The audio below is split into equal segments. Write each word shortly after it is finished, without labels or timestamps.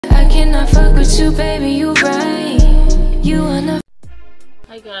cannot fuck with you, baby, you right. You are not.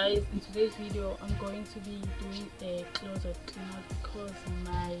 Hi guys, in today's video I'm going to be doing a closet cleanup because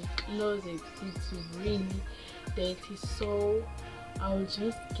my closet is really dirty, so I'll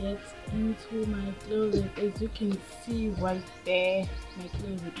just get into my closet. As you can see right there, my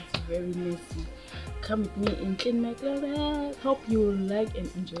closet is very messy. Come with me and clean my closet. Hope you will like and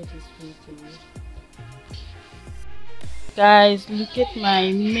enjoy this video. Guys, look at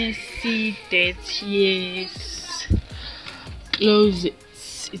my messy, dirty closet.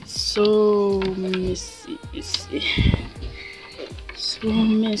 It's so messy, so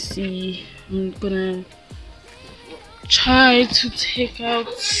messy. I'm gonna try to take out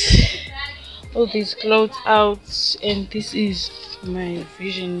all these clothes out, and this is my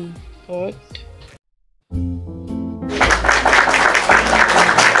vision board.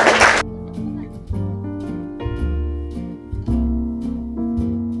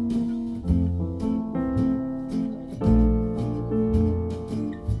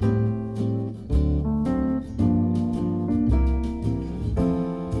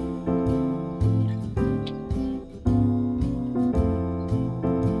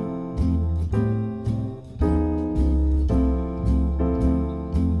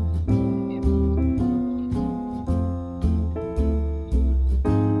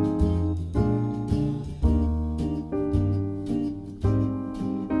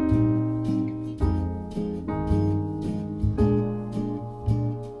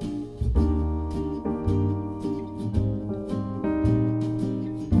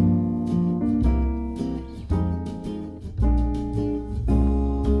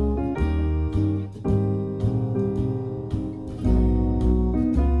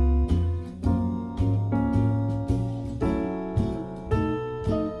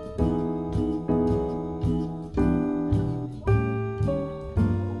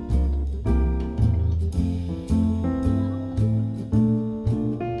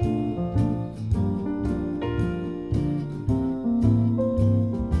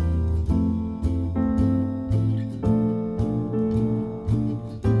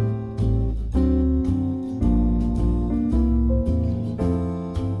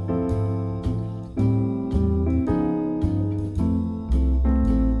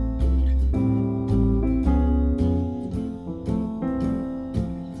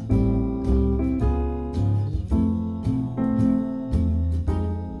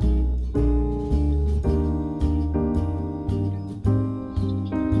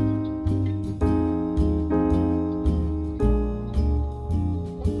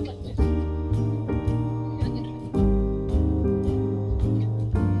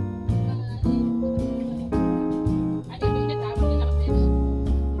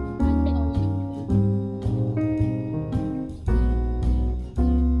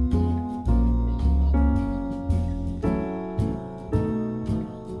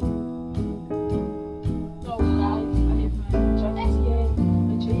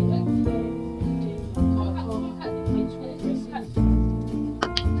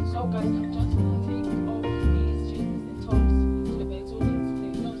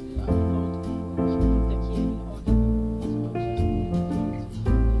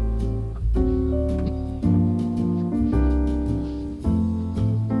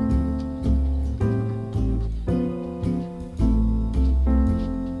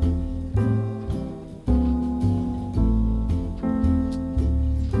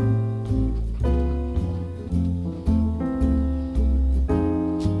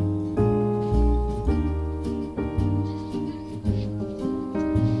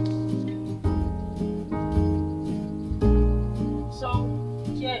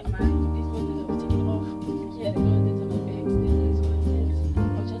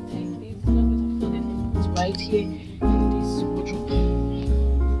 Right here.